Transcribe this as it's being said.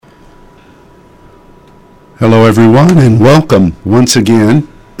Hello everyone, and welcome once again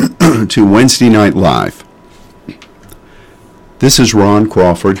to Wednesday Night Live. This is Ron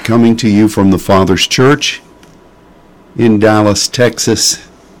Crawford coming to you from the Father's Church in Dallas, Texas,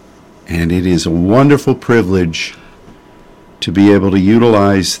 and it is a wonderful privilege to be able to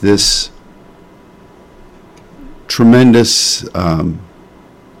utilize this tremendous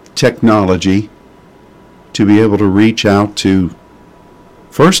technology to be able to reach out to,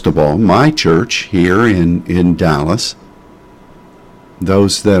 first of all, my church here in Dallas,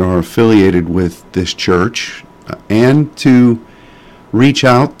 those that are affiliated with this church, and to reach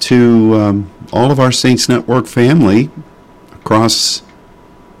out to all of our Saints Network family across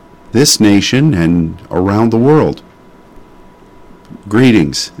this nation and around the world.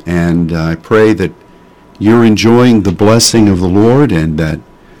 Greetings, and I pray that you're enjoying the blessing of the Lord and that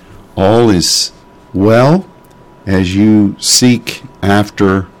all is well as you seek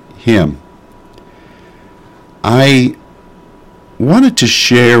after Him. I wanted to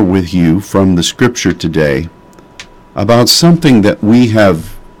share with you from the Scripture today about something that we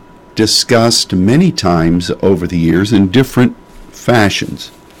have discussed many times over the years in different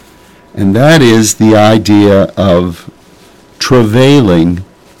fashions, and that is the idea of travailing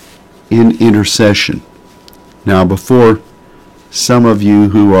in intercession. Now, before some of you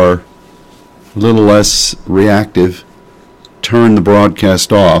who are a little less reactive turn the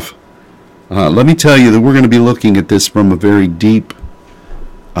broadcast off, let me tell you that we're going to be looking at this from a very deep,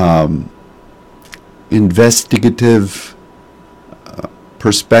 investigative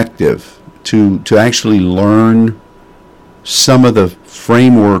perspective to actually learn some of the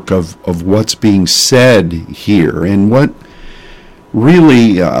framework of what's being said here. And what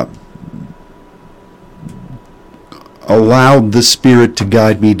really allowed the Spirit to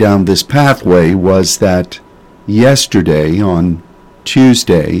guide me down this pathway was that yesterday, on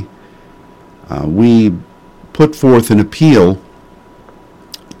Tuesday, we put forth an appeal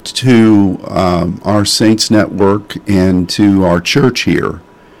to our Saints Network and to our church here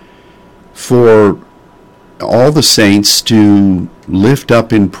for all the saints to lift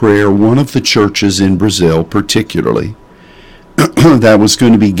up in prayer one of the churches in Brazil, particularly, that was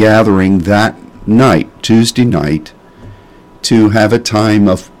going to be gathering that night, Tuesday night, to have a time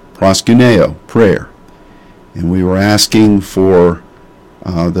of proskuneo, prayer. And we were asking for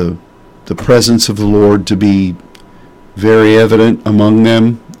the presence of the Lord to be very evident among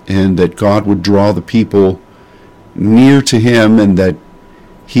them, and that God would draw the people near to Him, and that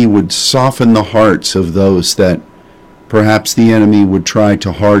He would soften the hearts of those that perhaps the enemy would try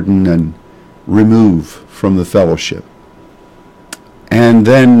to harden and remove from the fellowship. And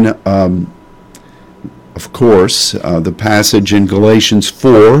then, of course, the passage in Galatians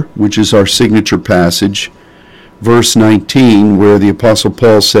 4, which is our signature passage, verse 19, where the Apostle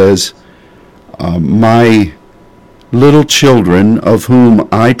Paul says, my little children, of whom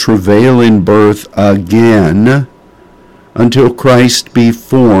I travail in birth again, until Christ be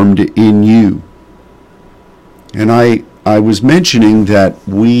formed in you. And I was mentioning that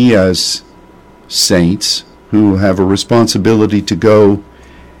we as saints who have a responsibility to go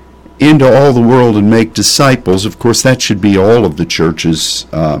into all the world and make disciples, of course that should be all of the church's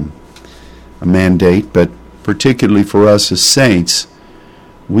a mandate, but particularly for us as saints,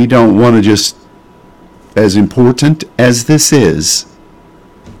 we don't want to just, as important as this is,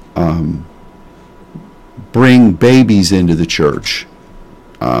 bring babies into the church.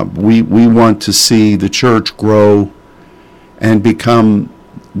 We want to see the church grow and become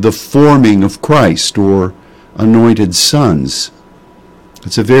the forming of Christ, or anointed sons.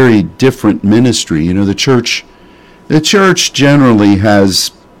 It's a very different ministry. You know, the church generally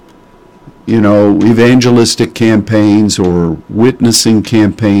has, evangelistic campaigns or witnessing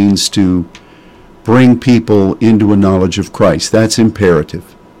campaigns to bring people into a knowledge of Christ. That's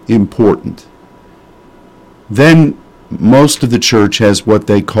imperative, important. Then most of the church has what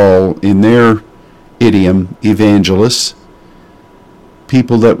they call, in their idiom, evangelists,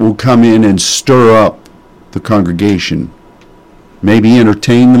 people that will come in and stir up the congregation, maybe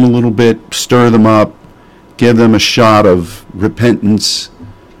entertain them a little bit, stir them up, give them a shot of repentance,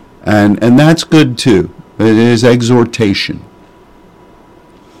 and that's good too. It is exhortation.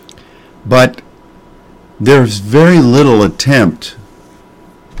 But there's very little attempt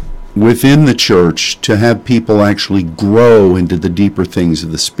within the church to have people actually grow into the deeper things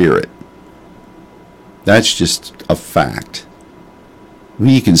of the Spirit. That's just a fact.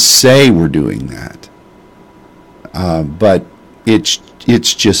 We can say we're doing that, but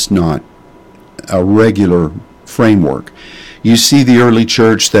it's just not a regular framework. You see the early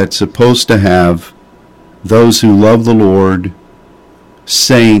church that's supposed to have those who love the Lord,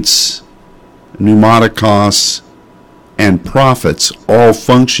 saints, pneumatikos, and prophets all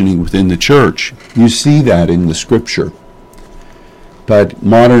functioning within the church. You see that in the scripture. But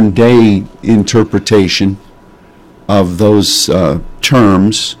modern day interpretation of those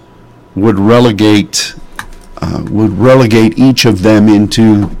terms would relegate each of them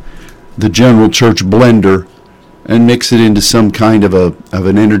into the general church blender and mix it into some kind of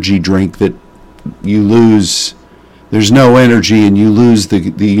an energy drink that you lose. There's no energy, and you lose the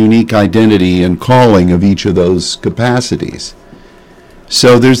unique identity and calling of each of those capacities.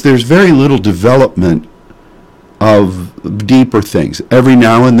 So there's very little development of deeper things. Every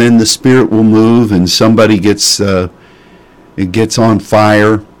now and then the Spirit will move, and somebody gets on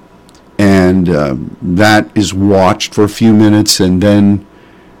fire, and that is watched for a few minutes, and then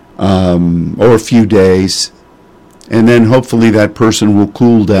or a few days, and then hopefully that person will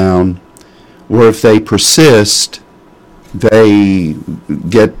cool down. Or if they persist, they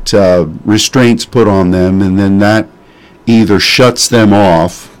get restraints put on them, and then that either shuts them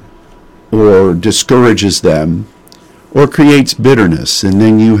off or discourages them or creates bitterness. And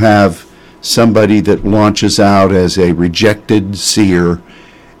then you have somebody that launches out as a rejected seer,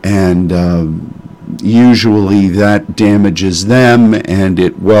 and usually that damages them and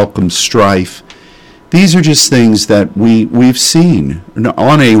it welcomes strife. These are just things that we've seen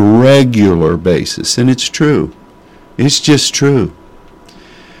on a regular basis, and it's true. It's just true.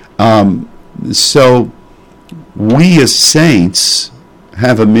 So we as saints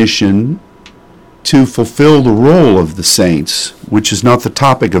have a mission to fulfill the role of the saints, which is not the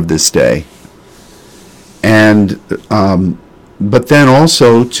topic of this day, and but then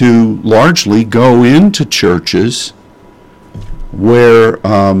also to largely go into churches where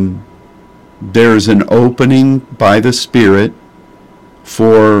there's an opening by the Spirit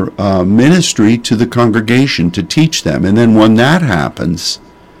for ministry to the congregation to teach them. And then when that happens,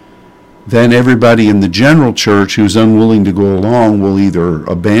 then everybody in the general church who's unwilling to go along will either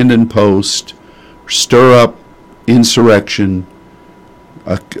abandon post, stir up insurrection,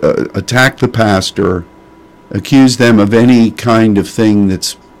 attack the pastor, accuse them of any kind of thing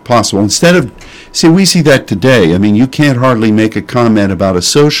that's possible. Instead of, we see that today. I mean, you can't hardly make a comment about a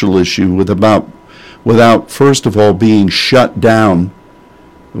social issue without first of all being shut down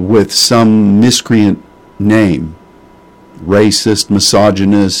with some miscreant name, racist,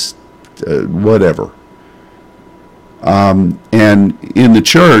 misogynist, whatever. And in the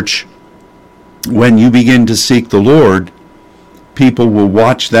church, when you begin to seek the Lord, people will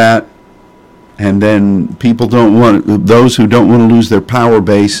watch that, and then those who don't want to lose their power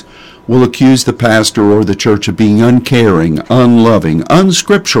base will accuse the pastor or the church of being uncaring, unloving,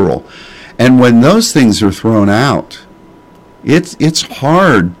 unscriptural. And when those things are thrown out, it's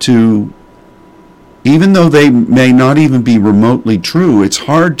hard to, even though they may not even be remotely true, it's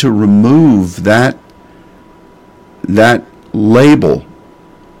hard to remove that label,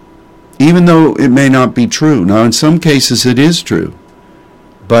 even though it may not be true. Now, in some cases it is true,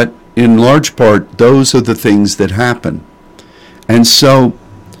 but in large part, those are the things that happen. And so,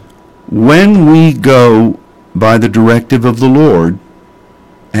 when we go by the directive of the Lord,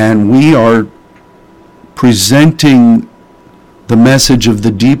 and we are presenting the message of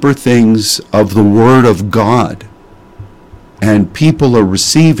the deeper things of the Word of God, and people are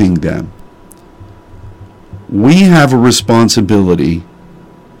receiving them, we have a responsibility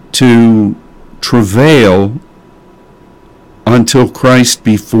to travail until Christ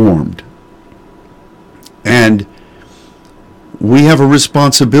be formed. And we have a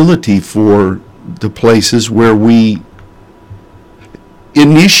responsibility for the places where we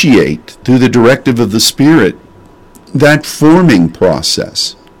initiate, through the directive of the Spirit, that forming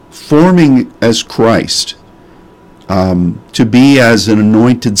process, forming as Christ, to be as an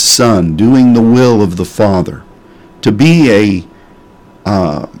anointed son, doing the will of the Father, to be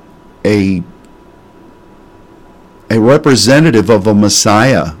a representative of a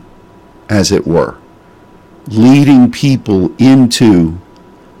Messiah, as it were, leading people into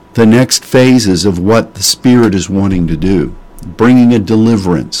the next phases of what the Spirit is wanting to do, bringing a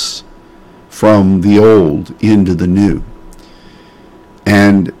deliverance from the old into the new.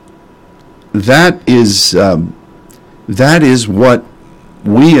 And that is what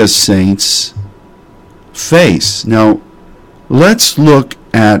we as saints face. Now, let's look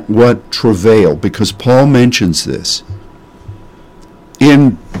at what travail, because Paul mentions this.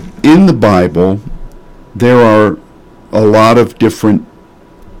 In the Bible, there are a lot of different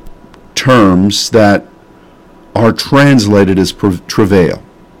terms that are translated as travail.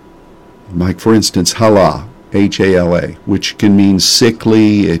 Like, for instance, hala, H-A-L-A, which can mean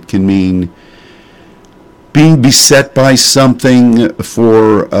sickly, it can mean being beset by something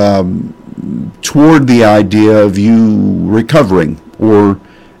for toward the idea of you recovering or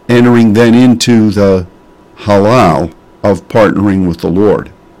entering then into the halal of partnering with the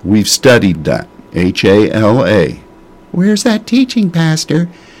Lord. We've studied that. HALA. Where's that teaching, Pastor?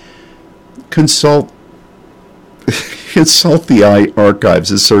 Consult the archives,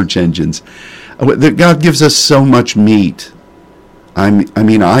 the search engines. God gives us so much meat. I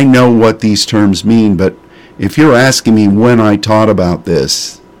mean, I know what these terms mean, but if you're asking me when I taught about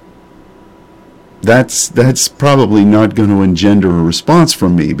this, that's probably not going to engender a response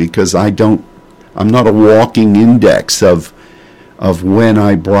from me, because I'm not a walking index of when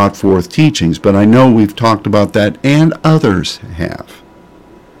I brought forth teachings, but I know we've talked about that, and others have.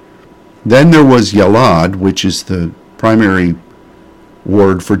 Then there was Yalad, which is the primary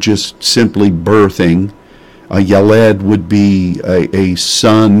word for just simply birthing. A Yaled would be a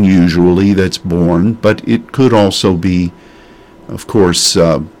son, usually, that's born, but it could also be, of course,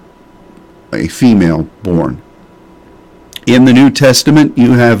 a female born. In the New Testament,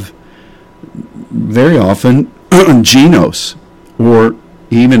 you have very often genos, or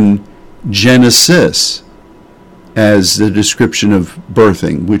even Genesis, as the description of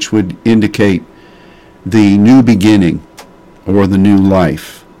birthing, which would indicate the new beginning or the new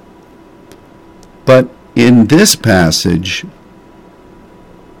life. But in this passage,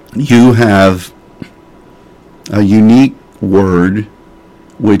 you have a unique word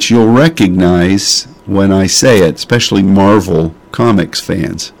which you'll recognize when I say it, especially Marvel Comics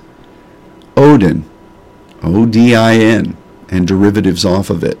fans. Odin, O-D-I-N, and derivatives off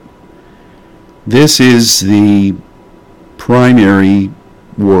of it. This is the primary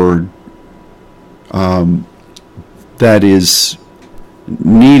word that is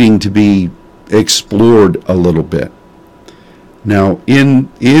needing to be explored a little bit. Now, in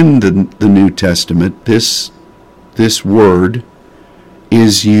the New Testament, this word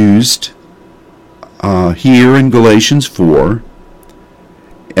is used here in Galatians 4,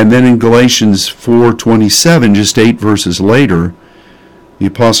 and then in Galatians 4:27, just 8 verses later, the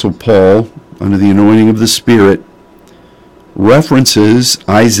Apostle Paul, under the anointing of the Spirit, references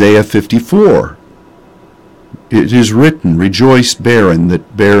Isaiah 54. It is written, "Rejoice, barren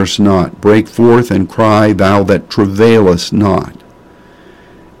that bearest not. Break forth and cry, thou that travailest not."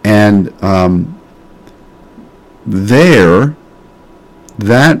 And there,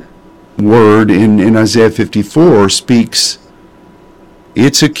 that word in Isaiah 54 speaks.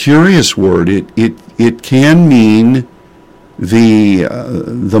 It's a curious word. It can mean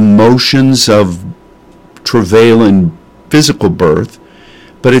the motions of travail in physical birth,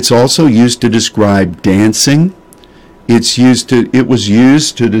 but it's also used to describe dancing. It was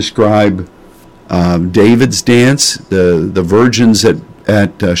used to describe David's dance, the virgins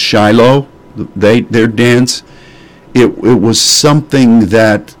at Shiloh, their dance. It was something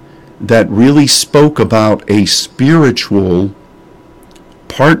that really spoke about a spiritual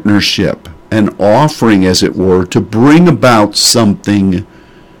partnership, an offering, as it were, to bring about something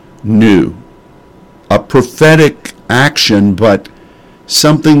new. A prophetic action, but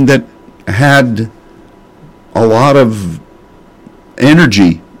something that had a lot of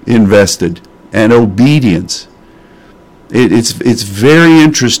energy invested and obedience. It's very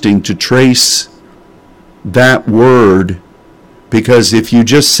interesting to trace that word, because if you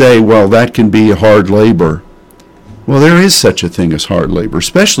just say, well, that can be hard labor, well, there is such a thing as hard labor,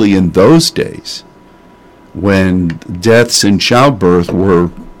 especially in those days when deaths in childbirth were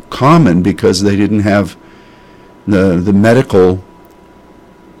common because they didn't have the medical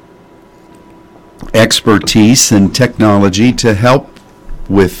expertise and technology to help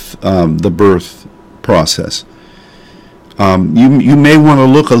with the birth process. You may want to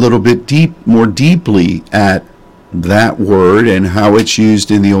look a little bit more deeply at that word and how it's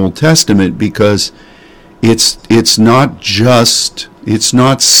used in the Old Testament, because it's not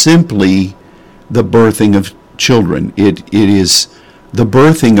simply the birthing of children. It is the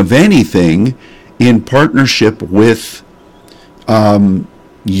birthing of anything in partnership with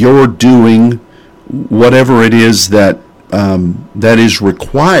your doing whatever it is that is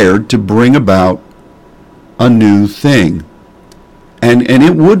required to bring about a new thing. And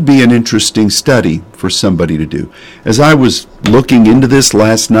it would be an interesting study for somebody to do. As I was looking into this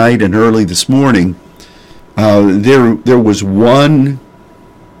last night and early this morning, there was one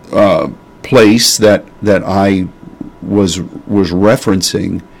place that I was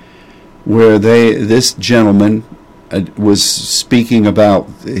referencing where this gentleman was speaking about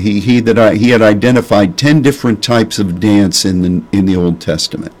he had identified 10 different types of dance in the Old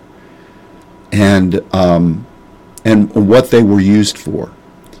Testament, and what they were used for.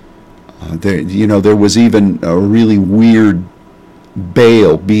 There was even a really weird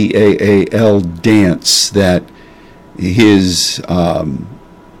Baal, Baal dance that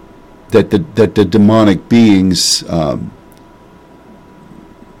that the demonic beings,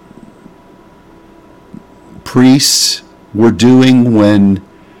 priests were doing when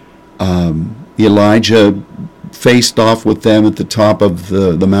Elijah faced off with them at the top of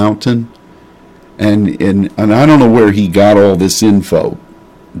the mountain. And I don't know where he got all this info.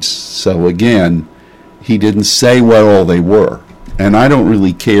 So again, he didn't say what all they were. And I don't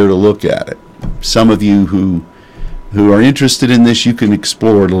really care to look at it. Some of you who are interested in this, you can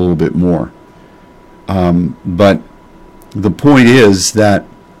explore it a little bit more. But the point is that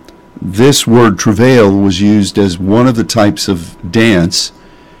this word travail was used as one of the types of dance,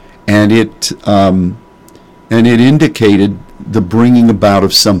 and it indicated the bringing about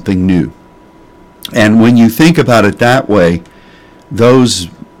of something new. And when you think about it that way, those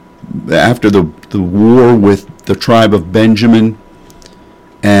after the war with the tribe of Benjamin,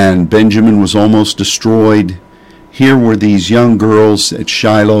 and Benjamin was almost destroyed, here were these young girls at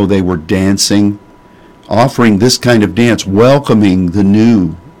Shiloh. They were dancing, offering this kind of dance, welcoming the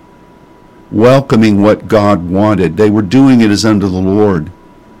new, welcoming what God wanted. They were doing it as unto the Lord.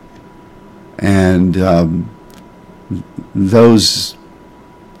 And those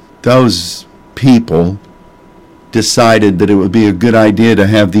people decided that it would be a good idea to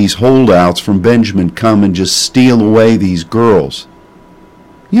have these holdouts from Benjamin come and just steal away these girls.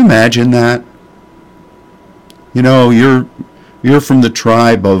 Can you imagine that? You know, you're from the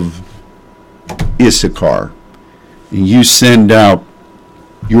tribe of Issachar, and you send out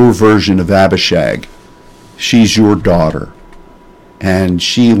your version of Abishag. She's your daughter, and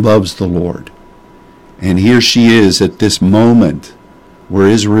she loves the Lord. And here she is at this moment where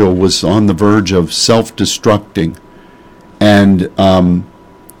Israel was on the verge of self-destructing, and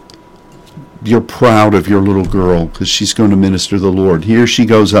you're proud of your little girl because she's going to minister the Lord. Here she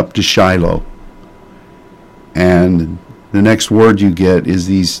goes up to Shiloh, and the next word you get is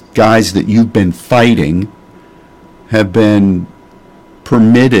these guys that you've been fighting have been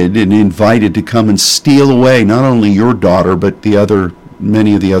permitted and invited to come and steal away not only your daughter but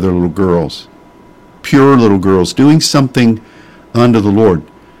many of the other little girls, pure little girls, doing something unto the Lord.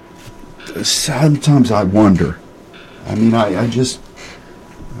 Sometimes I wonder. I mean,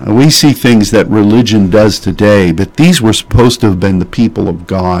 we see things that religion does today, but these were supposed to have been the people of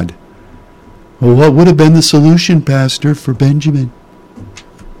God. Well, what would have been the solution, Pastor, for Benjamin?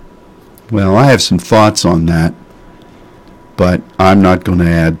 Well, I have some thoughts on that, but I'm not going to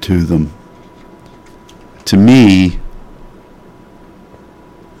add to them. To me,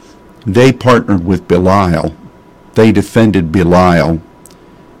 they partnered with Belial. They defended Belial.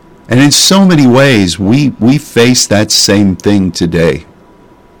 And in so many ways, we face that same thing today.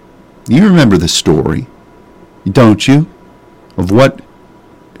 You remember the story, don't you, of what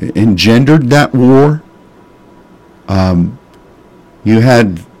engendered that war? You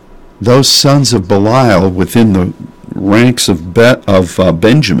had those sons of Belial within the ranks of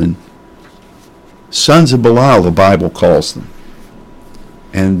Benjamin. Sons of Belial, the Bible calls them.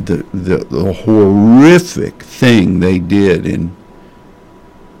 And the horrific thing they did in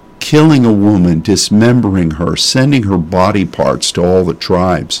killing a woman, dismembering her, sending her body parts to all the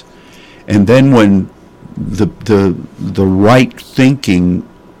tribes. And then when the right-thinking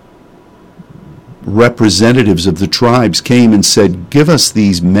representatives of the tribes came and said, give us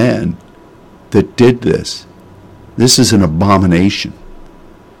these men that did this. This is an abomination.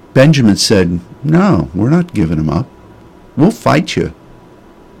 Benjamin said, no, we're not giving them up. We'll fight you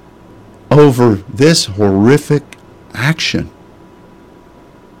over this horrific action.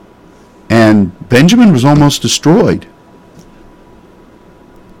 And Benjamin was almost destroyed.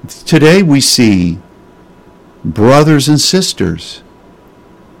 Today we see brothers and sisters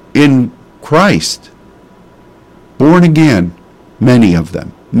in Christ, born again, many of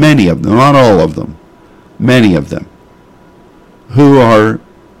them, not all of them, many of them, who are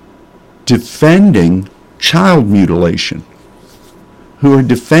defending child mutilation, who are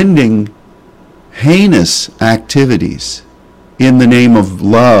defending heinous activities in the name of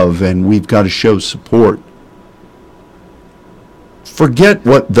love, and we've got to show support. Forget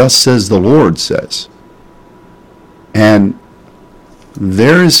what thus says the Lord says. And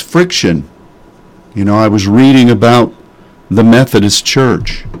there is friction. You know, I was reading about the Methodist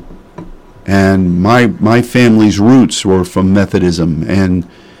Church, and my family's roots were from Methodism, and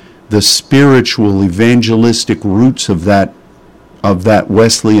the spiritual evangelistic roots of that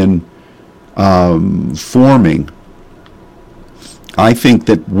Wesleyan forming. I think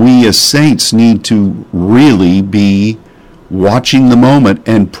that we as saints need to really be watching the moment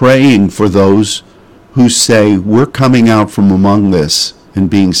and praying for those who say, we're coming out from among this and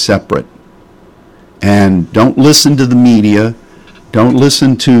being separate. And don't listen to the media. Don't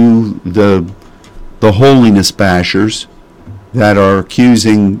listen to the holiness bashers that are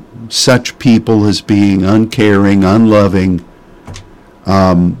accusing such people as being uncaring, unloving.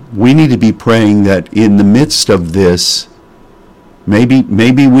 We need to be praying that in the midst of this, maybe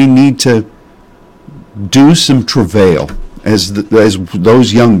we need to do some travail, as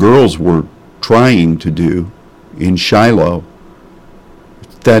those young girls were trying to do in Shiloh,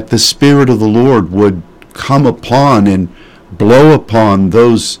 that the Spirit of the Lord would come upon and blow upon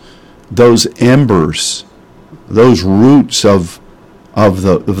those embers, those roots of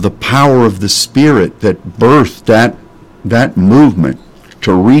the power of the Spirit that birthed that movement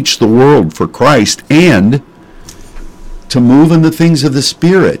to reach the world for Christ and to move in the things of the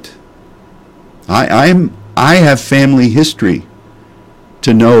Spirit. I have family history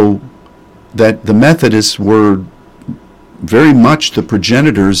to know that the Methodists were very much the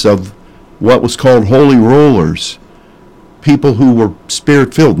progenitors of what was called holy rollers, people who were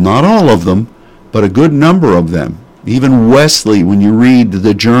Spirit-filled. Not all of them, but a good number of them. Even Wesley, when you read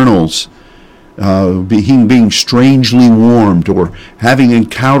the journals, being strangely warmed, or having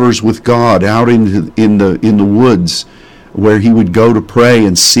encounters with God out in the woods, where he would go to pray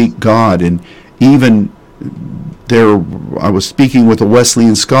and seek God. And even there, I was speaking with a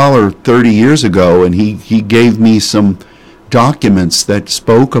Wesleyan scholar 30 years ago, and he gave me some documents that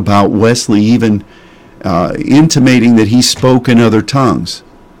spoke about Wesley even intimating that he spoke in other tongues.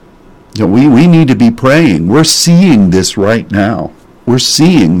 You know, we need to be praying. We're seeing this right now. We're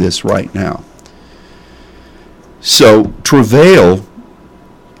seeing this right now. So, travail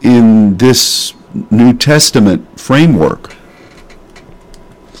in this New Testament framework,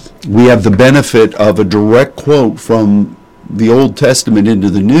 we have the benefit of a direct quote from the Old Testament into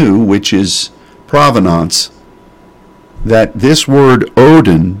the New, which is provenance, that this word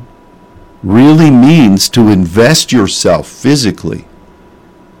Odin really means to invest yourself physically,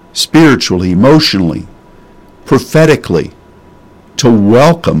 spiritually, emotionally, prophetically, to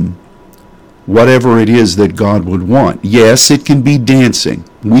welcome whatever it is that God would want. Yes, it can be dancing.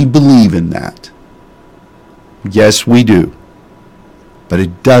 We believe in that. Yes, we do. But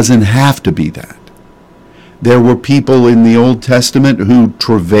it doesn't have to be that. There were people in the Old Testament who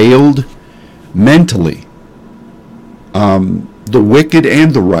travailed mentally, the wicked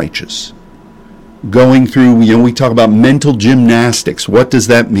and the righteous, going through, we talk about mental gymnastics. What does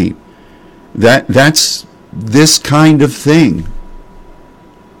that mean? That's this kind of thing.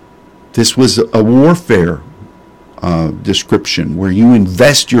 This was a warfare description where you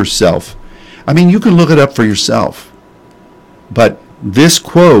invest yourself. I mean, you can look it up for yourself. But this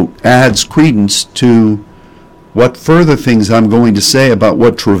quote adds credence to what further things I'm going to say about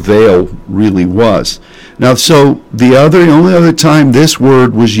what travail really was. Now, so the only other time this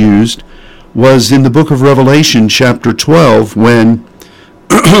word was used was in the book of Revelation, chapter 12, when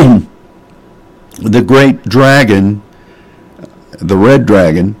the great dragon, the red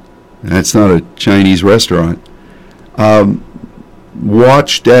dragon, that's not a Chinese restaurant,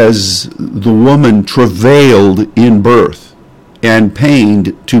 watched as the woman travailed in birth and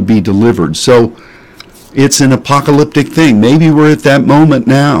pained to be delivered. So it's an apocalyptic thing. Maybe we're at that moment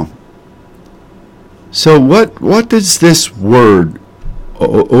now. So what does this word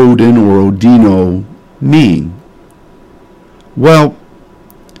Odin or Odino mean? Well,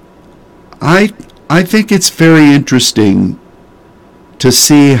 I think it's very interesting to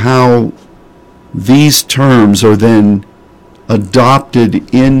see how these terms are then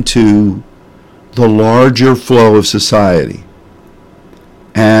adopted into the larger flow of society.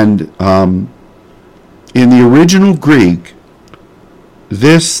 And in the original Greek,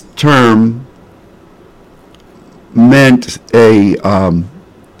 this term meant a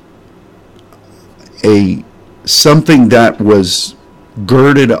something that was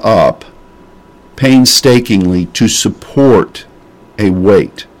girded up painstakingly to support a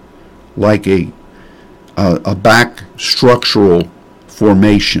weight, like a back structural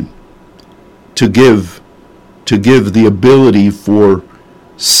formation, to give the ability for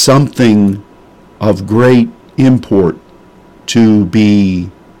something of great import to be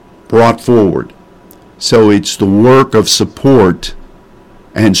brought forward. So it's the work of support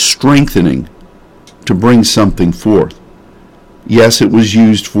and strengthening to bring something forth. Yes, it was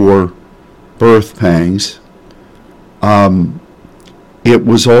used for birth pangs. It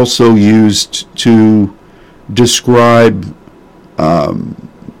was also used to describe,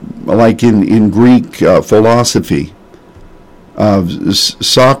 like in Greek philosophy,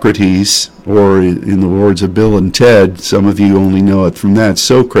 Socrates, or in the words of Bill and Ted, some of you only know it from that,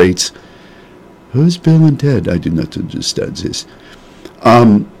 Socrates, Who's Bill and Ted? I do not understand this.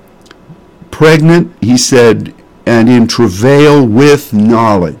 Pregnant, he said, and in travail with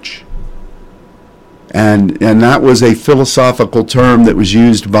knowledge. And that was a philosophical term that was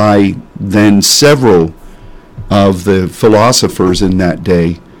used by then several of the philosophers in that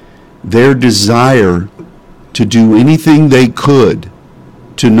day. Their desire to do anything they could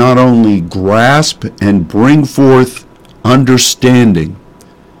to not only grasp and bring forth understanding,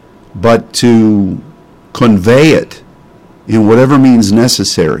 but to convey it in whatever means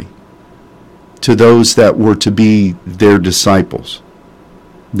necessary to those that were to be their disciples.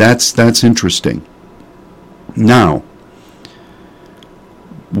 That's interesting. Now,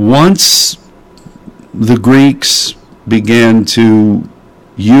 once the Greeks began to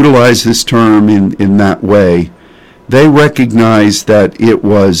utilize this term in that way, they recognized that it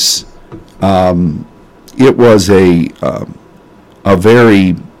was a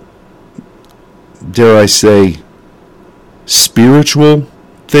very, dare I say, spiritual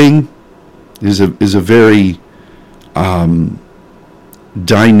thing, is a very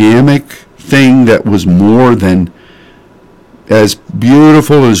dynamic thing that was more than as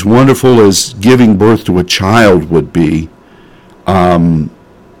beautiful, as wonderful as giving birth to a child would be.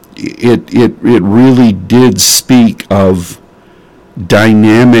 It really did speak of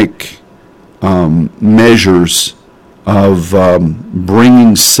dynamic measures of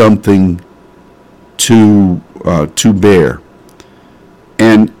bringing something to bear.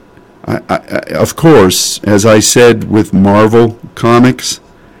 And I, of course, as I said with Marvel Comics,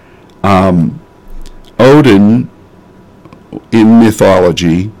 Odin in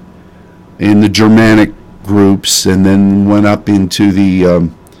mythology, in the Germanic groups, and then went up into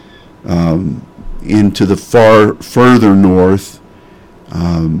the further north,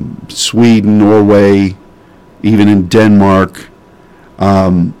 Sweden, Norway, even in Denmark.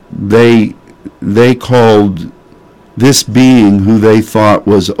 They called this being, who they thought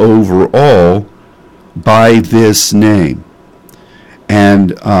was over all, by this name. And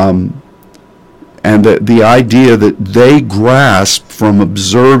the idea that they grasped from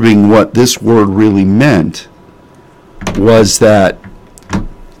observing what this word really meant was that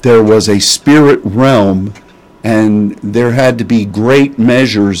there was a spirit realm, and there had to be great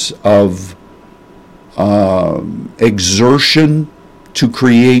measures of exertion to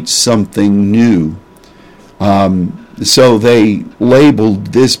create something new. So they labeled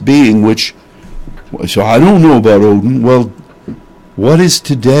this being, which, so I don't know about Odin. Well, what is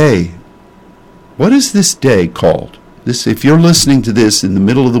today? What is this day called? This, if you're listening to this in the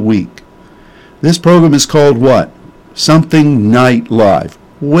middle of the week, this program is called what? Something Night Live.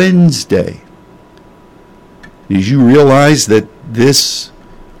 Wednesday. Did you realize that this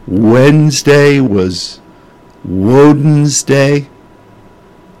Wednesday was Woden's Day?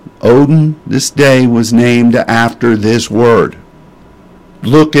 Odin, this day was named after this word.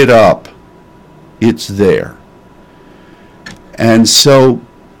 Look it up. It's there. And so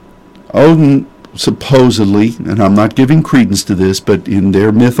Odin supposedly, and I'm not giving credence to this, but in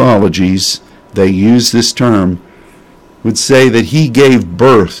their mythologies, they use this term, would say that he gave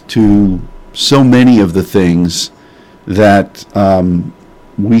birth to so many of the things that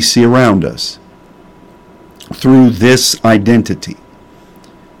we see around us through this identity.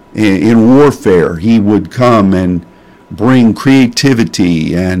 In warfare, he would come and bring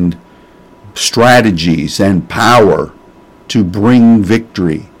creativity and strategies and power to bring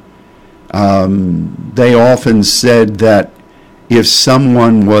victory. They often said that if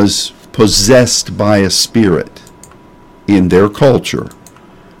someone was possessed by a spirit in their culture,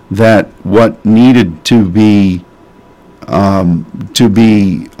 that what needed to be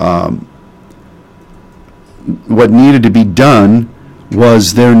done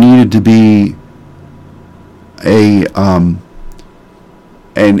was there needed to be an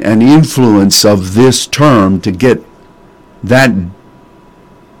influence of this term to get that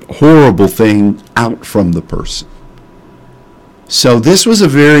horrible thing out from the person. So this was a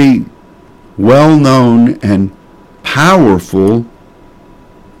very well-known and powerful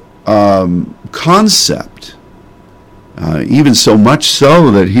concept, even so much so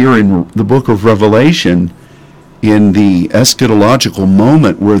that here in the book of Revelation, in the eschatological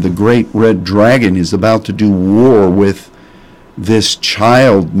moment where the great red dragon is about to do war with this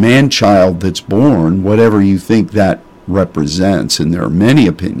child, man-child that's born, whatever you think that represents, and there are many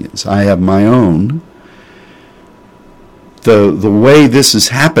opinions. I have my own. The way this is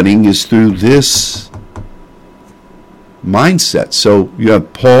happening is through this mindset. So you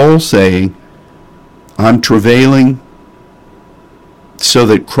have Paul saying, I'm travailing so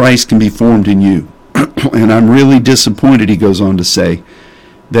that Christ can be formed in you. And I'm really disappointed, he goes on to say,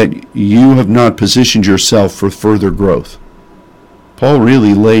 that you have not positioned yourself for further growth. Paul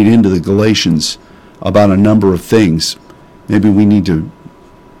really laid into the Galatians about a number of things. Maybe we need to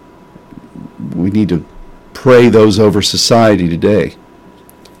pray those over society today.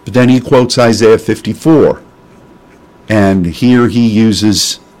 But then he quotes Isaiah 54. And here he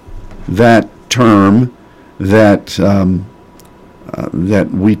uses that term that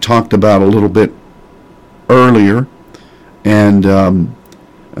we talked about a little bit earlier, and the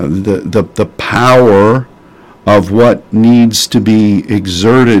power of what needs to be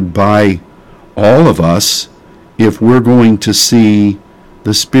exerted by all of us if we're going to see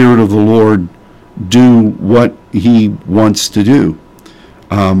the Spirit of the Lord do what he wants to do.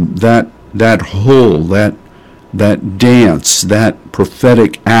 That whole, that dance, that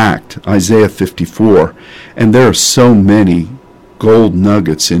prophetic act, Isaiah 54. And there are so many gold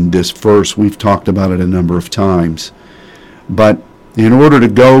nuggets in this verse. We've talked about it a number of times. But in order to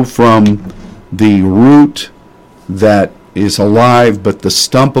go from the root that is alive but the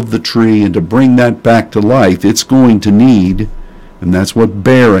stump of the tree, and to bring that back to life, it's going to need, and that's what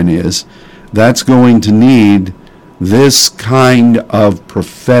barren is, that's going to need this kind of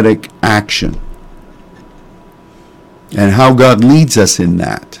prophetic action. And how God leads us in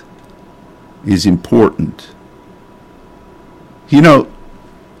that is important. You know,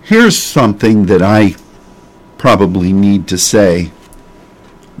 here's something that I probably need to say,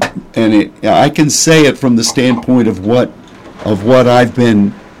 and I can say it from the standpoint of what I've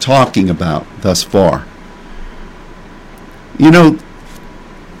been talking about thus far. You know,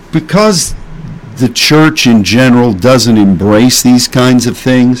 because the church in general doesn't embrace these kinds of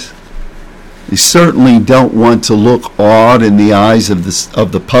things, they certainly don't want to look odd in the eyes of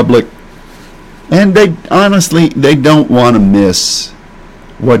the public, and they don't want to miss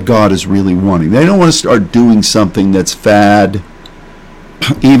what God is really wanting. They don't want to start doing something that's fad,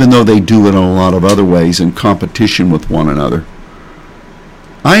 even though they do it in a lot of other ways in competition with one another.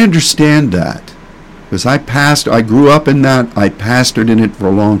 I understand that, because I grew up in that. I pastored in it for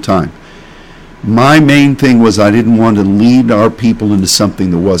a long time. My main thing was I didn't want to lead our people into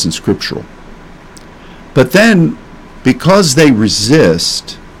something that wasn't scriptural. But then, because they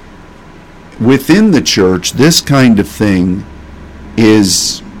resist, within the church, this kind of thing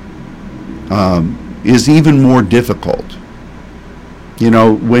is even more difficult. You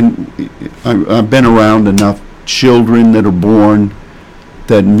know, when I've been around enough children that are born,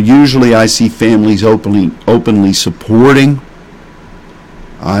 that usually I see families openly supporting.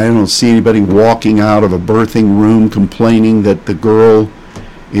 I don't see anybody walking out of a birthing room complaining that the girl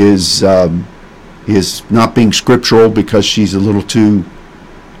is not being scriptural because she's a little too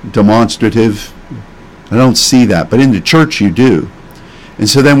demonstrative. I don't see that, but in the church you do. And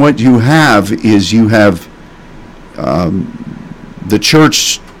so then what you have is the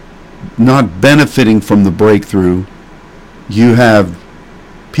church not benefiting from the breakthrough. You have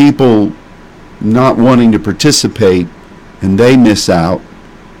people not wanting to participate, and they miss out.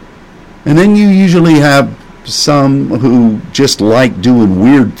 And then you usually have some who just like doing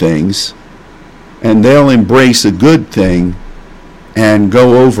weird things, and they'll embrace a good thing and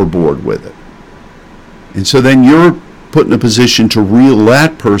go overboard with it. And so then you're put in a position to reel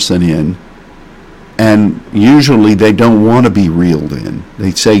that person in, and usually they don't want to be reeled in.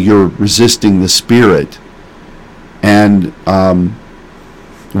 They say you're resisting the Spirit, and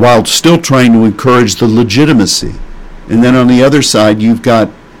while still trying to encourage the legitimacy. And then on the other side, you've got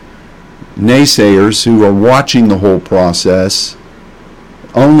naysayers who are watching the whole process,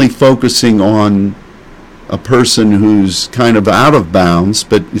 only focusing on a person who's kind of out of bounds,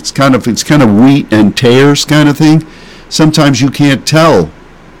 but it's kind of wheat and tares kind of thing. Sometimes you can't tell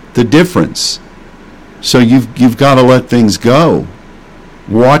the difference, so you've got to let things go,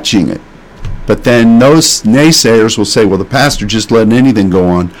 watching it. But then those naysayers will say, well, the pastor just letting anything go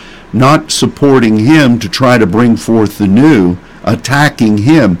on, not supporting him to try to bring forth the new, attacking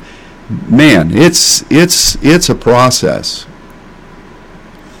him. Man, it's a process.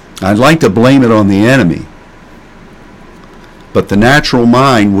 I'd like to blame it on the enemy. But the natural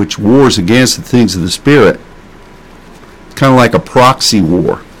mind, which wars against the things of the Spirit, it's kind of like a proxy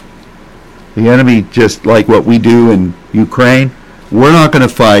war. The enemy, just like what we do in Ukraine, we're not going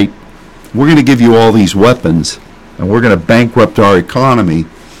to fight. We're going to give you all these weapons, and we're going to bankrupt our economy.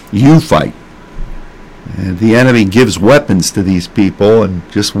 You fight. And the enemy gives weapons to these people and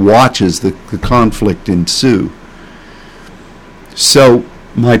just watches the conflict ensue. So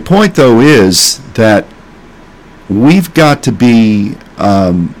my point, though, is that we've got to be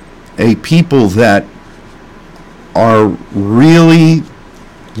a people that are really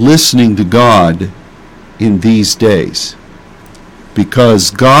listening to God in these days.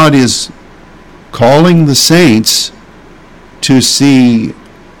 because God is calling the saints to see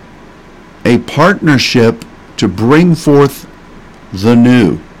a partnership to bring forth the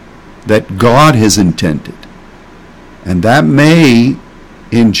new that God has intended. And that may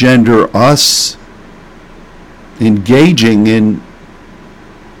engender us engaging in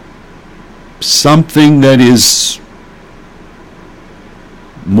something that is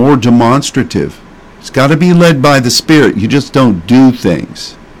more demonstrative. It's got to be led by the Spirit. You just don't do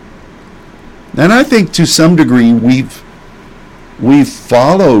things. And I think to some degree we've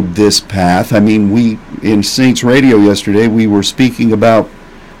followed this path. I mean, we in Saints Radio yesterday, we were speaking about,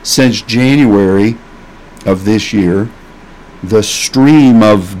 since January of this year, the stream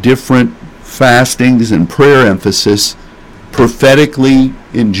of different fastings and prayer emphasis prophetically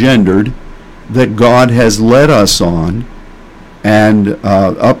engendered that God has led us on, and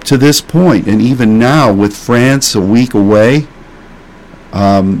up to this point, and even now with France a week away,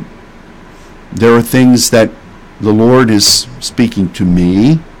 there are things that the Lord is speaking to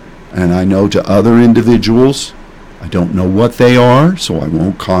me, and I know to other individuals. I don't know what they are, so I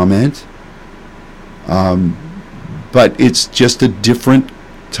won't comment. But it's just a different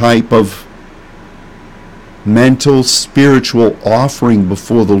type of mental, spiritual offering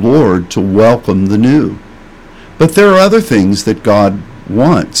before the Lord to welcome the new. But there are other things that God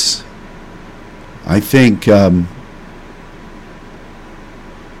wants. I think that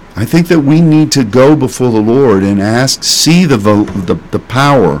we need to go before the Lord and ask, see the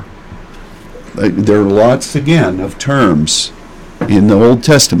power. There are lots, again, of terms in the Old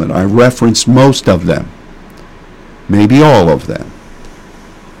Testament. I referenced most of them, maybe all of them.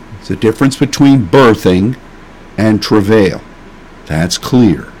 It's a difference between birthing and travail. That's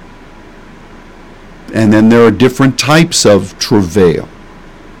clear. And then there are different types of travail.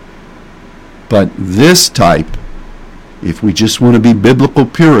 But this type, if we just want to be biblical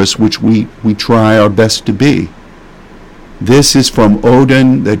purists, which we try our best to be, this is from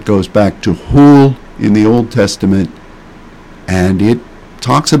Odin that goes back to Hul in the Old Testament, and it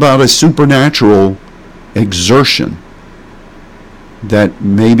talks about a supernatural exertion that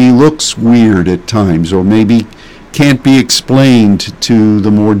maybe looks weird at times, or maybe can't be explained to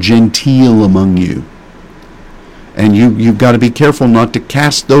the more genteel among you. And you've got to be careful not to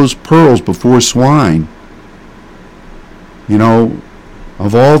cast those pearls before swine. You know,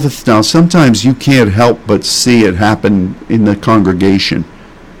 of all the... Now, sometimes you can't help but see it happen in the congregation.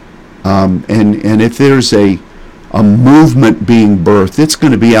 And if there's a movement being birthed, it's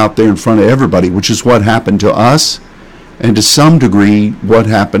going to be out there in front of everybody, which is what happened to us, and to some degree what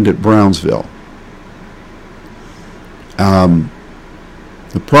happened at Brownsville. The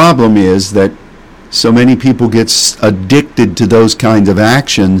problem is that so many people get addicted to those kinds of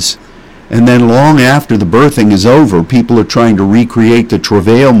actions, and then long after the birthing is over, people are trying to recreate the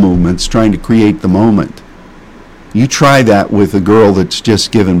travail movements, trying to create the moment. You try that with a girl that's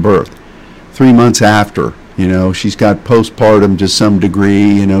just given birth. 3 months after, she's got postpartum to some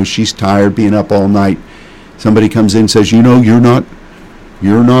degree, she's tired being up all night. Somebody comes in and says, you're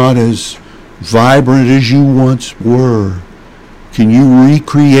not as vibrant as you once were. Can you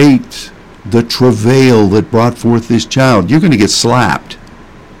recreate the travail that brought forth this child? You're going to get slapped.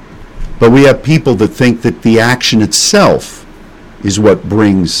 But we have people that think that the action itself is what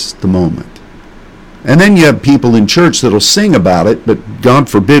brings the moment. And then you have people in church that'll sing about it, but God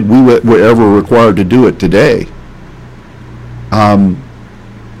forbid we were ever required to do it today.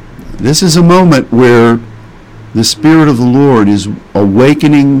 This is a moment where the Spirit of the Lord is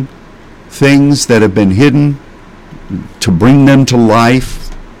awakening things that have been hidden to bring them to life,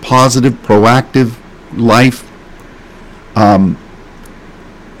 positive, proactive life.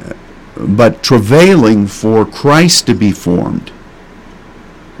 But travailing for Christ to be formed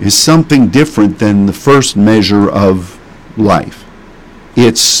is something different than the first measure of life.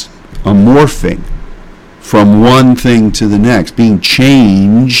 It's a morphing from one thing to the next, being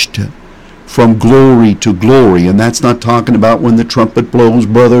changed from glory to glory. And that's not talking about when the trumpet blows,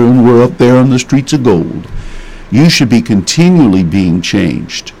 brother, and we're up there on the streets of gold. You should be continually being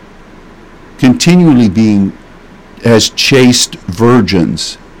changed, continually being as chaste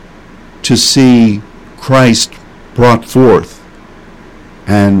virgins to see Christ brought forth.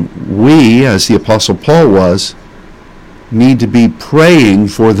 And we, as the Apostle Paul was, need to be praying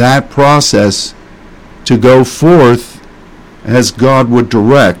for that process to go forth as God would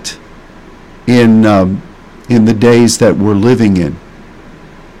direct in the days that we're living in.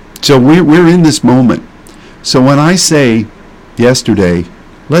 So we're in this moment. So when I say yesterday,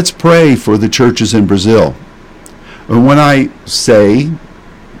 let's pray for the churches in Brazil, or when I say,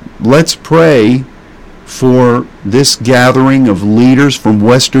 let's pray for this gathering of leaders from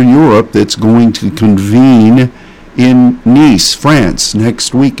Western Europe that's going to convene in Nice, France,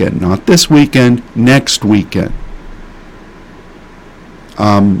 next weekend. Not this weekend, next weekend.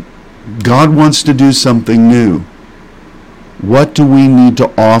 God wants to do something new. What do we need to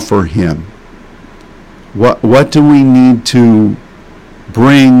offer him? What do we need to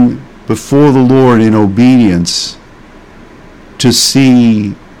bring before the Lord in obedience to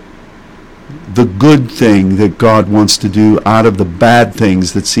see the good thing that God wants to do out of the bad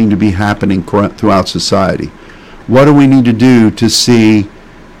things that seem to be happening throughout society? What do we need to do to see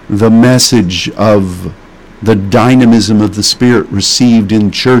the message of the dynamism of the Spirit received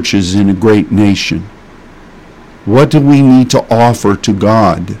in churches in a great nation? What do we need to offer to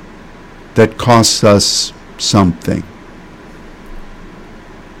God that costs us something?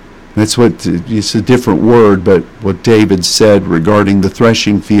 That's what, it's a different word, but what David said regarding the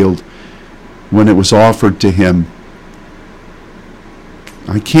threshing field when it was offered to him.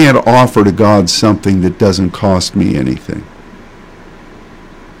 I can't offer to God something that doesn't cost me anything.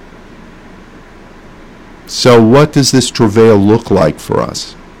 So what does this travail look like for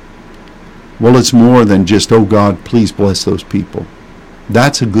us? Well, it's more than just, oh God, please bless those people.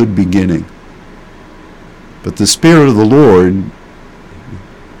 That's a good beginning. But the Spirit of the Lord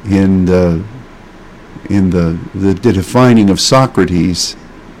in the defining of Socrates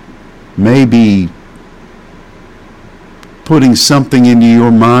may be putting something into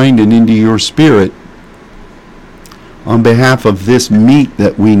your mind and into your spirit on behalf of this meat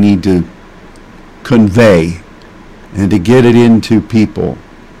that we need to convey and to get it into people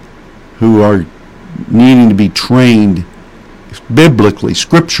who are needing to be trained biblically,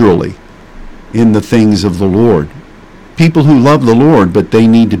 scripturally, in the things of the Lord. People who love the Lord, but they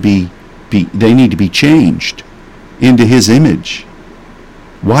need to be changed into his image.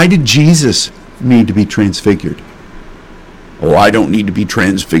 Why did Jesus need to be transfigured? Oh, I don't need to be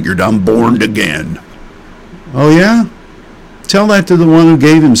transfigured. I'm born again. Oh, yeah? Tell that to the one who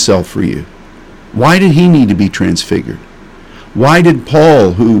gave himself for you. Why did he need to be transfigured? Why did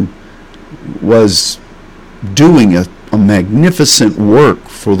Paul, who was doing a magnificent work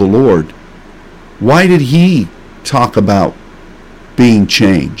for the Lord, why did he talk about being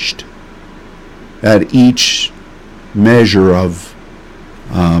changed at each measure of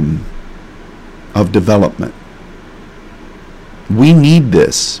development? We need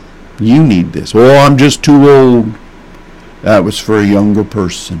this. You need this. Oh, I'm just too old. That was for a younger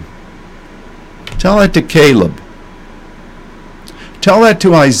person. Tell that to Caleb. Tell that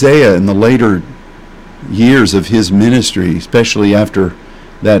to Isaiah in the later years of his ministry, especially after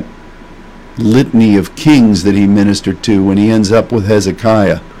that litany of kings that he ministered to when he ends up with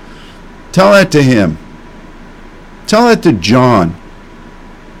Hezekiah. Tell that to him. Tell that to John.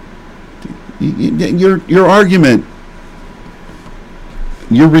 Your argument,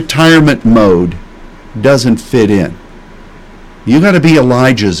 your retirement mode doesn't fit in. You got to be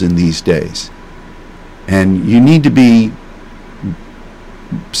Elijahs in these days. And you need to be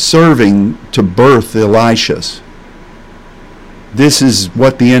serving to birth Elishas. This is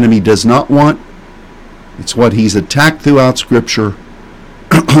what the enemy does not want. It's what he's attacked throughout Scripture.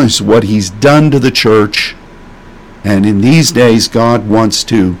 It's what he's done to the church. And in these days, God wants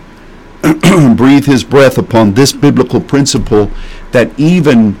to breathe his breath upon this biblical principle that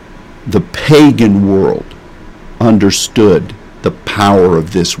even the pagan world understood the power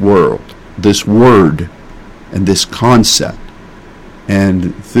of this world, this word, and this concept.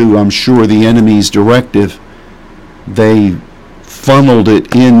 And through, I'm sure, the enemy's directive, they funneled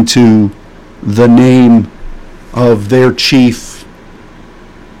it into the name of their chief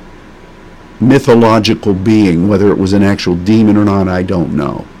mythological being. Whether it was an actual demon or not, I don't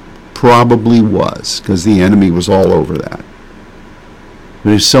know. Probably was, because the enemy was all over that.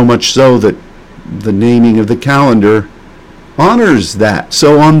 But it's so much so that the naming of the calendar honors that.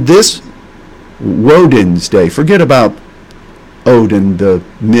 So on this Woden's Day, forget about Odin, the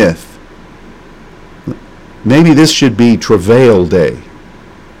myth. Maybe this should be Travail Day,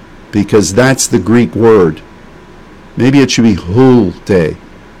 because that's the Greek word. Maybe it should be Hul Day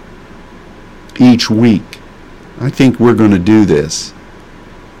each week. I think we're going to do this.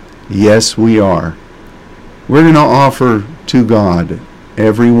 Yes, we are. We're going to offer to God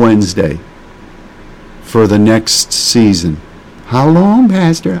every Wednesday for the next season. How long,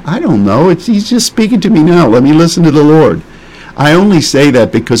 Pastor? I don't know. He's just speaking to me now. Let me listen to the Lord. I only say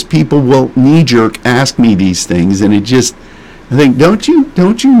that because people will knee-jerk ask me these things, and I think, don't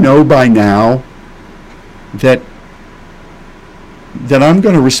you know by now that I'm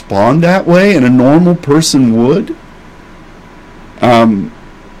going to respond that way, and a normal person would?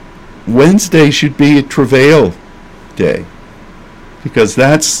 Wednesday should be a travail day, because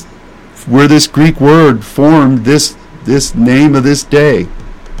that's where this Greek word formed this name of this day.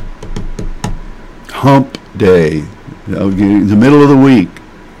 Hump day, the middle of the week.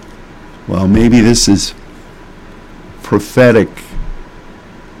 Well, maybe this is prophetic.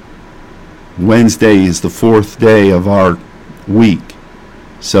 Wednesday is the fourth day of our week.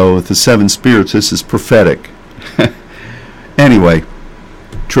 So with the seven spirits, this is prophetic. Anyway,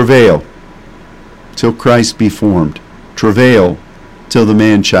 travail till Christ be formed. Travail till the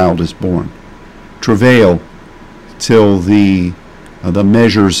man-child is born. Travail till the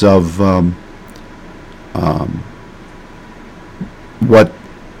measures of what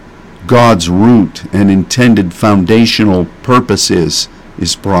God's root and intended foundational purpose is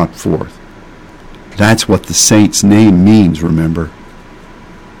brought forth. That's what the saint's name means, remember.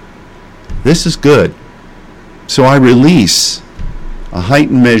 This is good. So I release a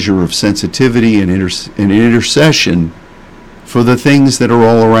heightened measure of sensitivity and intercession for the things that are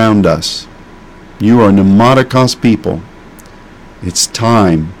all around us. You are pneumatikos people. It's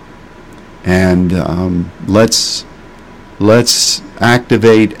time. And let's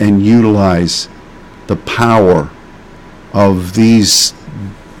activate and utilize the power of these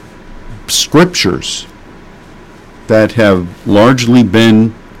scriptures that have largely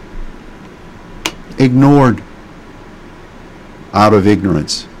been ignored out of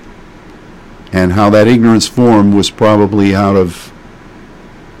ignorance, and how that ignorance formed was probably out of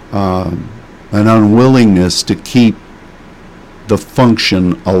an unwillingness to keep the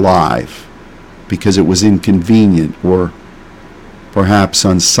function alive because it was inconvenient or perhaps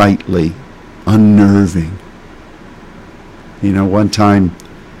unsightly, unnerving. You know, one time,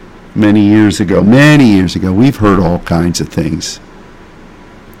 many years ago, we've heard all kinds of things.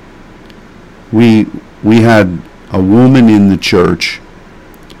 We had a woman in the church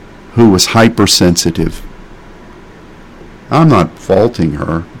who was hypersensitive. I'm not faulting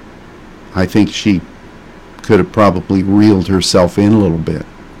her. I think she could have probably reeled herself in a little bit.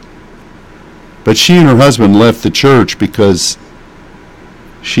 But she and her husband left the church because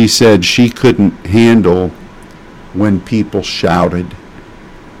she said she couldn't handle when people shouted.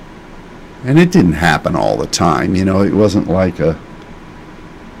 And it didn't happen all the time. You know, it wasn't like an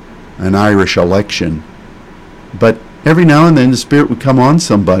Irish election. But every now and then the Spirit would come on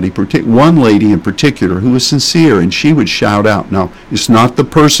somebody, one lady in particular who was sincere, and she would shout out. Now, it's not the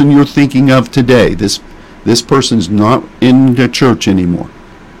person you're thinking of today. This person's not in the church anymore.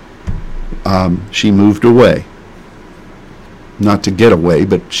 She moved away. Not to get away,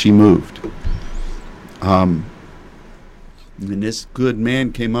 but she moved. And this good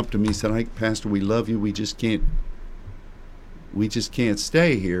man came up to me and said, Pastor, we love you. We just can't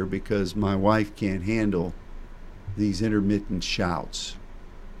stay here because my wife can't handle these intermittent shouts.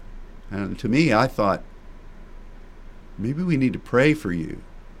 And to me, I thought, maybe we need to pray for you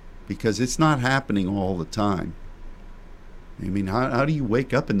because it's not happening all the time. I mean, how do you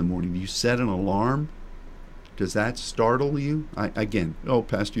wake up in the morning? Do you set an alarm? Does that startle you? Again,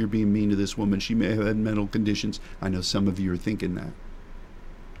 Pastor, you're being mean to this woman. She may have had mental conditions. I know some of you are thinking that.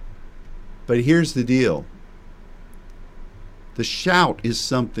 But here's the deal. The shout is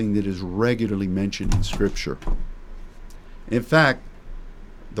something that is regularly mentioned in Scripture. In fact,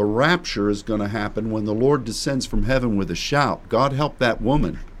 the rapture is going to happen when the Lord descends from heaven with a shout. God help that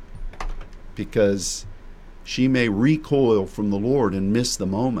woman, because she may recoil from the Lord and miss the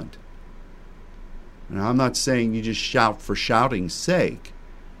moment. And I'm not saying you just shout for shouting's sake,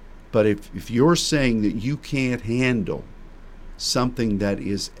 but if you're saying that you can't handle something that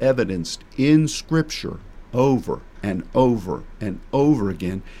is evidenced in Scripture over and over and over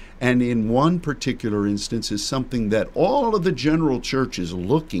again, and in one particular instance is something that all of the general church is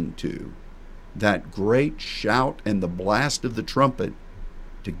looking to, that great shout and the blast of the trumpet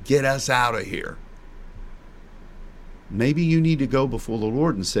to get us out of here. Maybe you need to go before the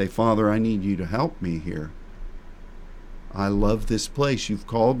Lord and say, Father, I need you to help me here. I love this place. You've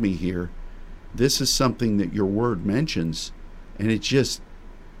called me here. This is something that your word mentions, and it just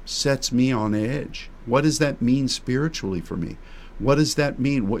sets me on edge. What does that mean spiritually for me? What does that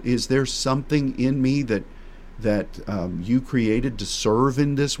mean? Is there something in me that you created to serve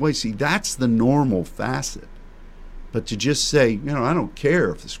in this way? See, that's the normal facet. But to just say, I don't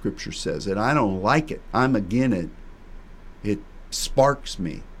care if the Scripture says it. I don't like it. I'm against it. It sparks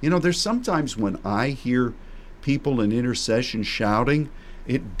me. There's sometimes when I hear people in intercession shouting,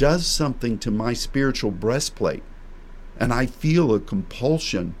 it does something to my spiritual breastplate. And I feel a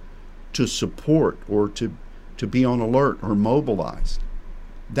compulsion to support or to be on alert or mobilized.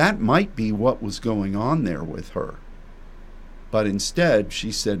 That might be what was going on there with her. But instead,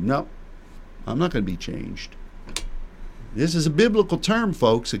 she said, no, I'm not going to be changed. This is a biblical term,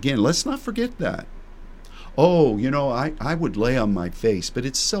 folks. Again, let's not forget that. Oh, I would lay on my face, but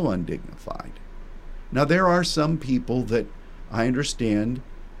it's so undignified. Now, there are some people that I understand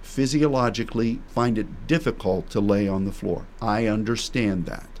physiologically find it difficult to lay on the floor. I understand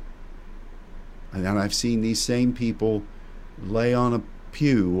that. And I've seen these same people lay on a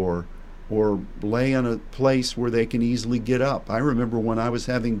pew or lay on a place where they can easily get up. I remember when I was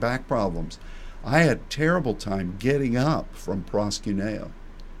having back problems, I had a terrible time getting up from proskuneo.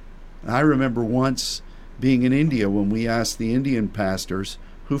 I remember once being in India when we asked the Indian pastors,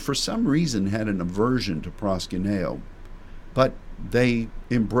 who for some reason had an aversion to proskuneo, but they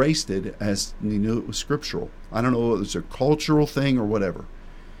embraced it as they knew it was scriptural. I don't know if it was a cultural thing or whatever.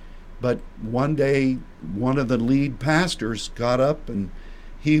 But one day, one of the lead pastors got up and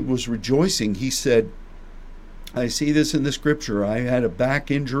he was rejoicing. He said, I see this in the scripture. I had a back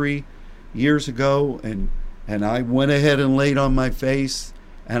injury years ago, and I went ahead and laid on my face,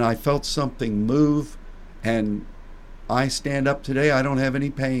 and I felt something move, and I stand up today. I don't have any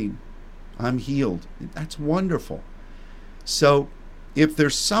pain. I'm healed. That's wonderful. So if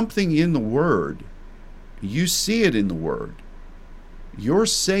there's something in the Word, you see it in the Word. Your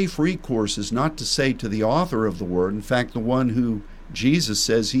safe recourse is not to say to the author of the Word, in fact, the one who Jesus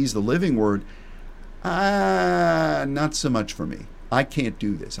says he's the living Word, not so much for me. I can't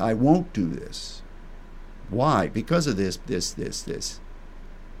do this. I won't do this. Why? Because of this. If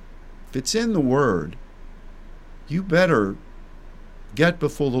it's in the Word, you better get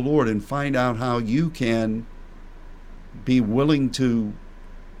before the Lord and find out how you can be willing to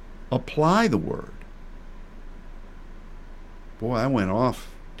apply the Word. Boy, I went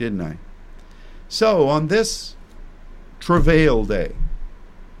off, didn't I? So, on this Travail Day,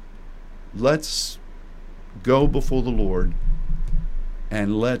 let's go before the Lord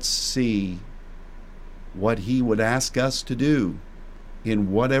and let's see what He would ask us to do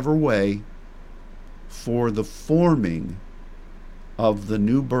in whatever way for the forming of the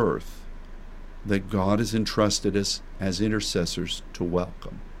new birth that God has entrusted us as intercessors to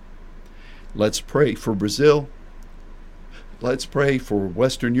welcome. Let's pray for Brazil. Let's pray for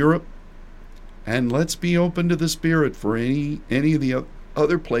Western Europe. And let's be open to the Spirit for any of the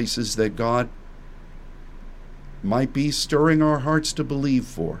other places that God might be stirring our hearts to believe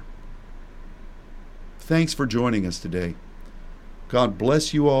for. Thanks for joining us today. God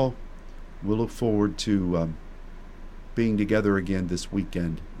bless you all. We'll look forward to being together again this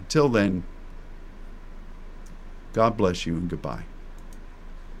weekend. Until then, God bless you and goodbye.